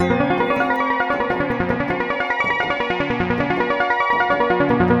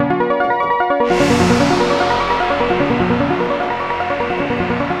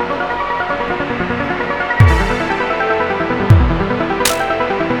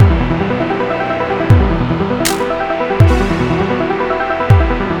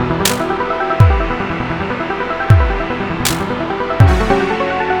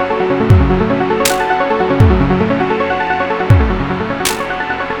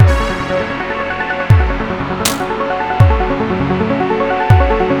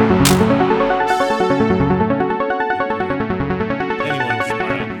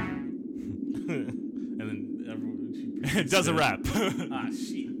does a rap.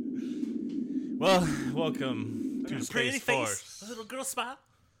 Shit. Well, welcome to Pretty Space face, Force. a little girl smile.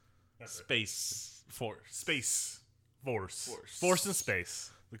 Space Force. Space Force. Force in space.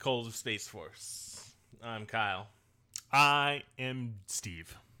 The cold of Space Force. I'm Kyle. I am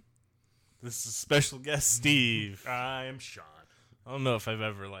Steve. This is special guest Steve. I am Sean. I don't know if I've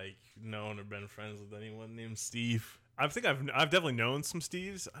ever known or been friends with anyone named Steve. I think I've definitely known some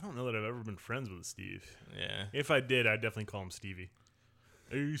Steves. I don't know that I've ever been friends with a Steve. Yeah. If I did, I'd definitely call him Stevie.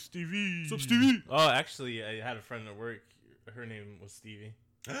 Hey, Stevie. What's up, Stevie? Oh, actually, I had a friend at work. Her name was Stevie.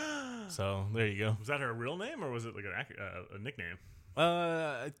 So, there you go. Was that her real name, or was it like a nickname?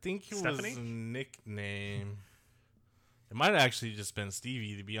 I think it Stephanie? was a nickname. It might have actually just been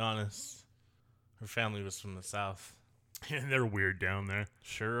Stevie, to be honest. Her family was from the South. And they're weird down there.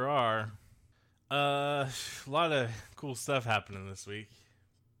 Sure are. A lot of cool stuff happening this week.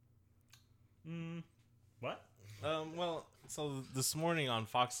 What? Well, so this morning on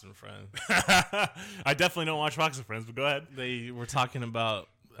Fox and Friends, I definitely don't watch Fox and Friends, but go ahead. they were talking about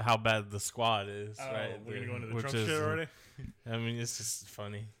how bad the Squad is, right? We're going to go into the Which Trump is, shit already? I mean, it's just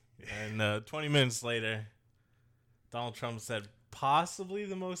funny. And 20 minutes later, Donald Trump said possibly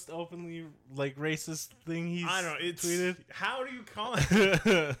the most openly racist thing he's I don't know. It's tweeted. How do you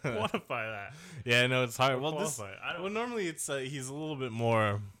quantify that? Yeah, I know it's hard. Or Well, qualify it. I don't- normally it's he's a little bit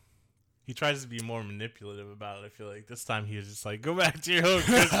more. He tries to be more manipulative about it. I feel like this time he was just like, "Go back to your home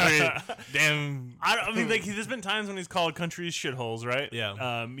country." Damn. I mean, there's been times when he's called countries shitholes, right?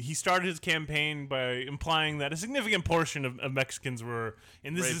 Yeah. He started his campaign by implying that a significant portion of Mexicans were,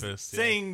 and this Rapists, is yeah. saying